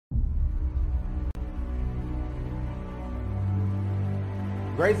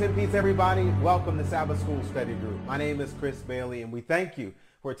Grace and peace, everybody. Welcome to Sabbath School Study Group. My name is Chris Bailey, and we thank you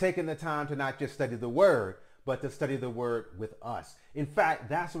for taking the time to not just study the Word, but to study the Word with us. In fact,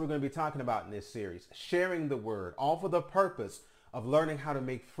 that's what we're going to be talking about in this series, sharing the Word, all for the purpose of learning how to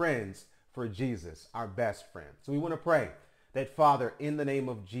make friends for Jesus, our best friend. So we want to pray that, Father, in the name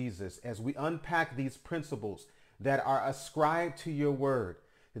of Jesus, as we unpack these principles that are ascribed to your Word,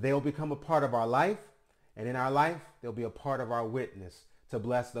 they'll become a part of our life, and in our life, they'll be a part of our witness to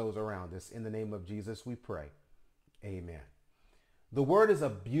bless those around us. In the name of Jesus, we pray. Amen. The Word is a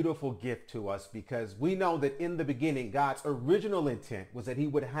beautiful gift to us because we know that in the beginning, God's original intent was that he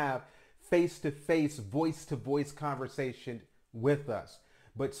would have face-to-face, voice-to-voice conversation with us.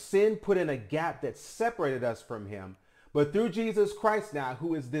 But sin put in a gap that separated us from him. But through Jesus Christ now,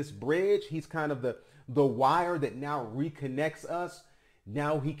 who is this bridge, he's kind of the wire that now reconnects us.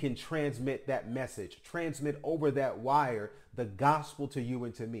 Now he can transmit that message, transmit over that wire the gospel to you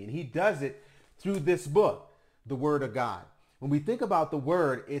and to me. And he does it through this book, the Word of God. When we think about the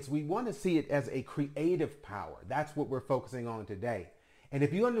Word, we want to see it as a creative power. That's what we're focusing on today. And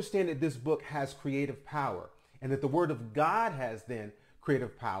if you understand that this book has creative power and that the Word of God has then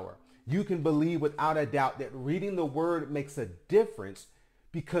creative power, you can believe without a doubt that reading the Word makes a difference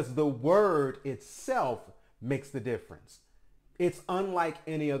because the Word itself makes the difference. It's unlike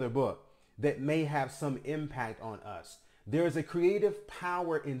any other book that may have some impact on us. There is a creative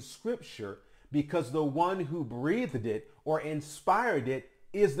power in Scripture because the one who breathed it or inspired it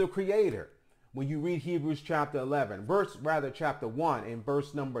is the Creator. When you read Hebrews chapter 11, chapter 1 and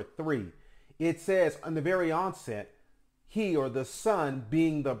verse number 3, it says on the very onset, he or the Son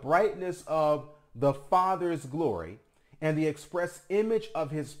being the brightness of the Father's glory and the express image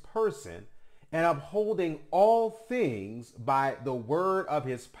of his person, and upholding all things by the word of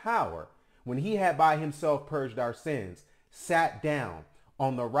his power, when he had by himself purged our sins, sat down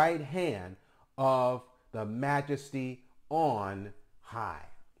on the right hand of the majesty on high.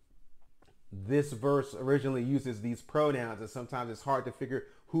 This verse originally uses these pronouns, and sometimes it's hard to figure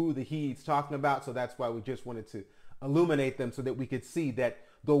who the he's talking about. So that's why we just wanted to illuminate them so that we could see that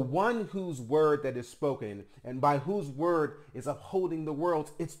the one whose word that is spoken and by whose word is upholding the world,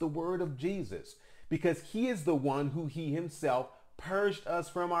 it's the word of Jesus, because he is the one who he himself purged us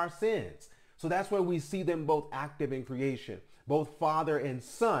from our sins. So that's where we see them both active in creation, both Father and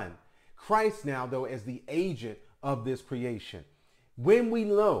Son. Christ now, though, as the agent of this creation. When we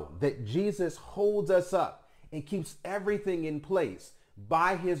know that Jesus holds us up and keeps everything in place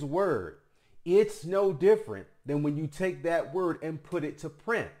by his word, it's no different than when you take that word and put it to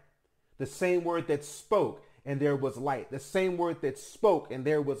print. The same word that spoke and there was light, the same word that spoke and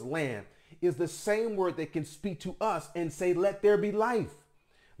there was land, is the same word that can speak to us and say, let there be life,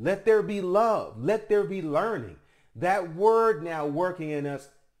 let there be love, let there be learning. That word now working in us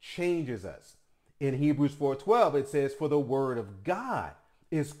changes us. In Hebrews 4:12, it says, for the word of God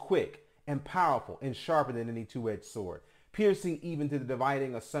is quick and powerful and sharper than any two-edged sword, piercing even to the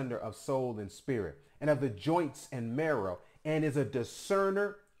dividing asunder of soul and spirit, and of the joints and marrow, and is a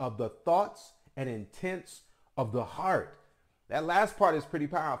discerner of the thoughts and intents of the heart. That last part is pretty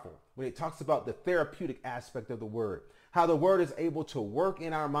powerful when it talks about the therapeutic aspect of the word, how the word is able to work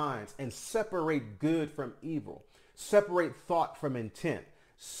in our minds and separate good from evil, separate thought from intent,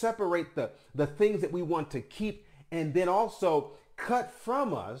 separate the things that we want to keep, and then also cut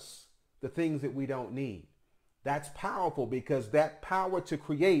from us the things that we don't need. That's powerful because that power to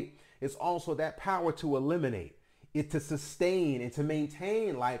create is also that power to eliminate, it to sustain and to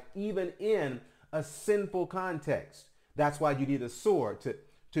maintain life even in a sinful context. That's why you need a sword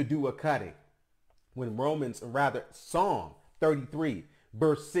to do a cutting. When Psalm 33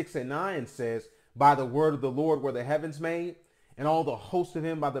 verse 6 and 9 says, by the word of the Lord were the heavens made, and all the host of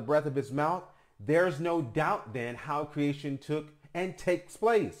him by the breath of his mouth. There's no doubt then how creation took and takes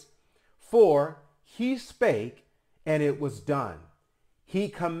place. For he spake and it was done. He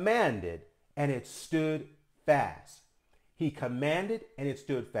commanded and it stood fast. He commanded and it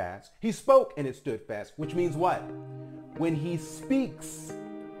stood fast. He spoke and it stood fast, which means what? When he speaks,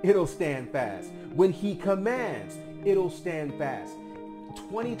 it'll stand fast. When he commands, it'll stand fast.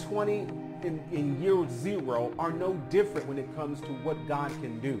 2020 in year zero are no different when it comes to what God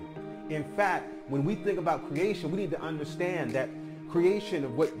can do. In fact, when we think about creation, we need to understand that creation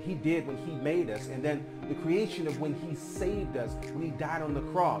of what he did when he made us, and then the creation of when he saved us, when he died on the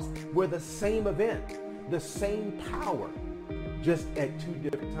cross, were the same event, the same power, just at two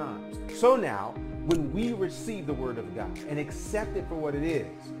different times. So now, when we receive the word of God and accept it for what it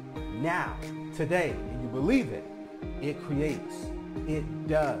is, now, today, and you believe it, it creates, it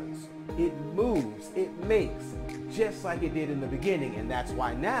does, it moves, it makes, just like it did in the beginning. And that's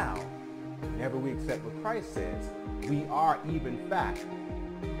why now, whenever we accept what Christ says, we are even fact